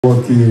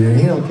What key is it in?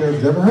 He don't care if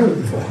he's ever heard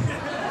it before.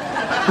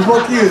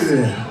 What key is it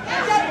in?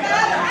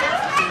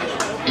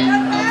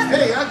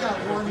 Hey, I got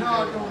one. No,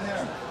 I don't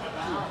have.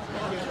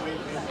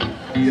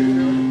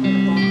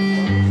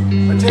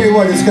 I tell you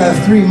what, it's got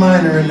a 3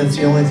 minor and it's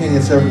the only thing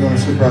that's ever going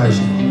to surprise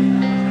you.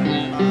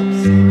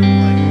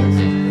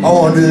 I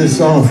want to do this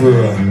song for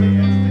the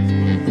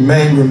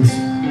Mangrams.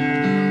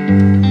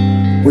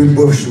 We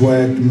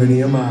bushwhacked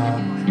many a mile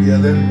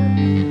together.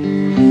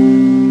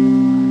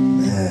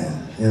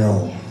 Man, you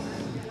know,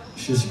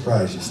 should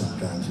surprise you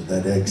sometimes with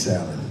that egg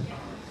salad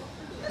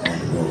on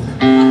the road.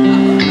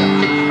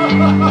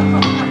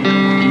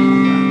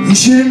 You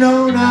should have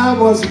known I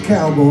was a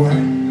cowboy.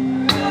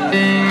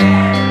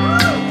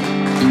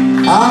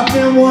 I've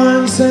been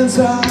one since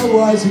I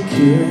was a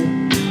kid,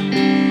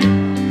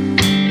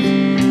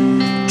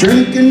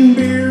 drinking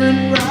beer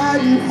and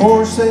riding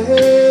horses,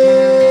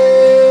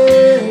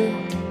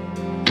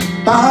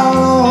 about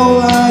all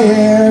I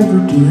ever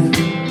did.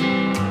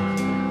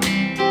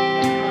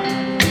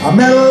 I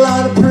met a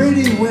lot of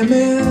pretty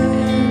women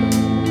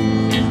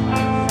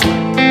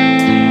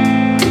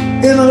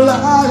in a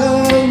lot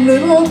of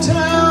little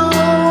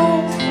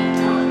towns.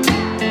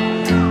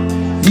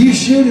 You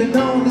should have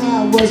known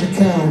I was a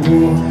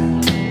cowboy,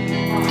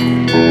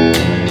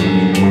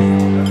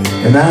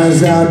 and I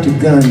was out to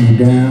gun you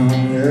down.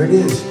 There it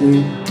is,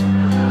 Steve.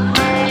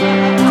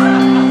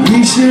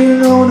 You should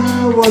have known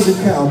I was a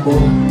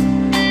cowboy.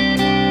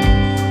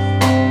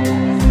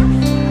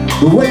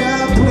 The way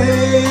I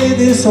play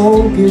this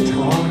old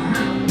guitar,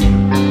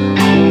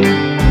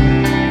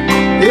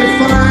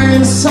 if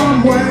I'm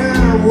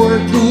somewhere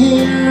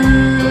working,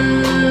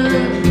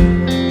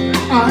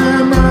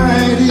 I'm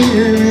right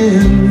here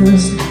in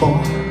this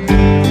bar.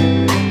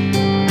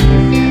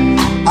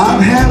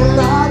 I've had a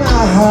lot of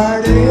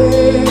heartache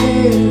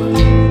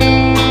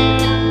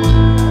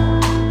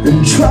and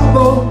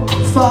trouble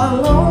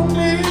follow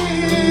me.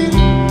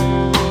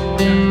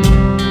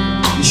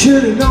 You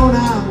should have known I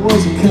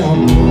was a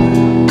cowboy,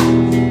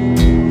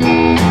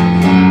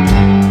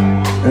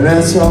 and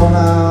that's all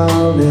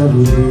I'll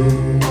ever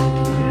be.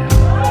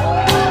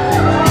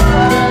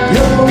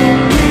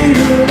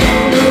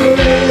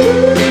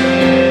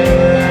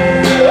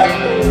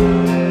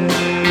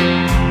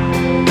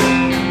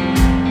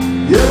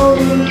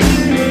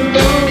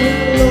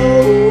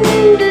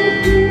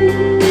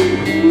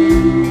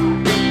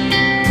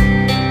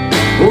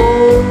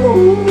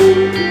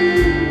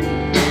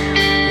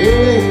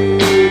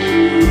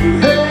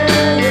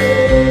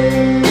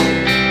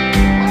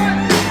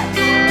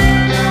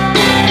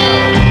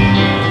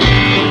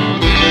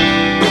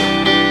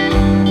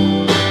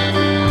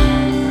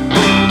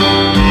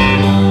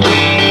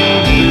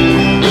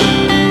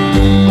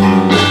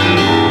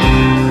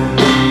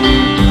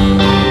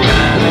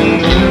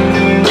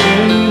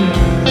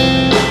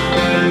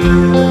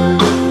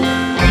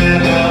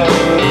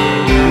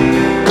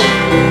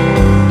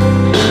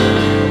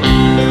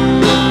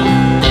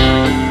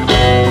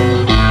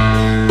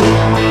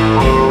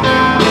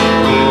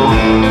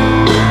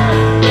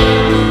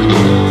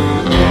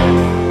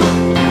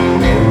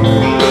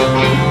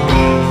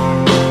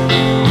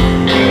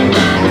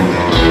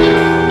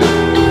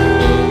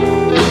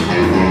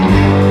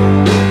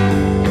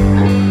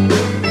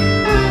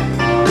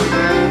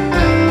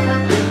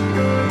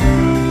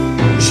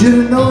 Should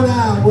have known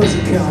I was a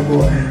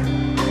cowboy.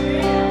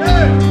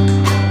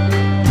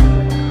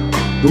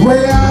 The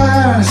way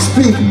I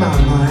speak my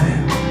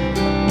mind,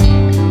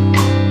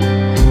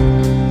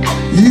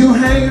 you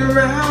hang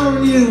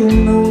around, you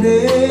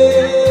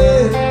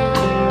notice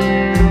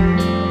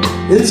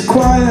it's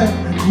quiet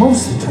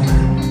most of the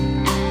time.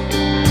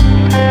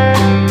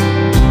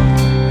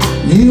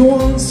 You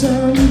want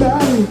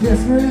somebody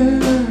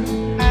different,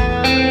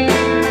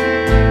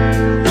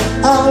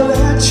 I'll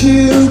let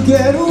you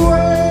get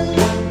away.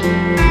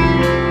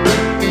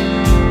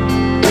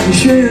 You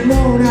should have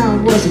known I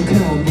was a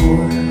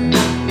cowboy,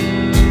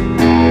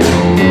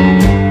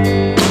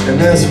 and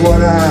that's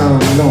what I'm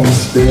gonna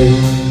stay.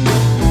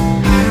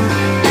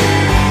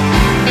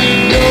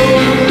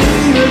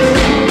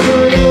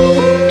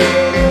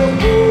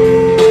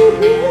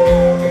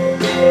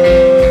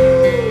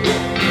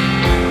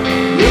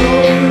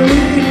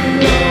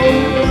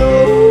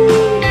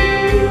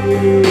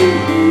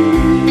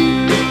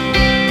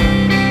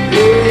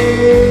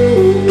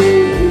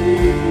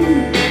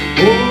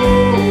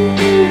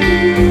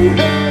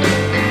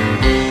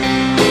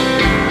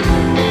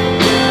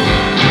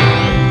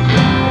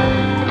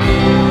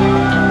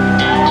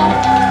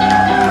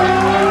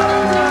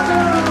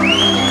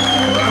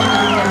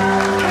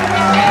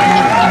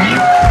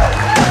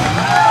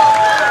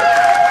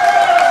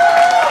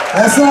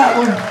 That's that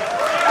one.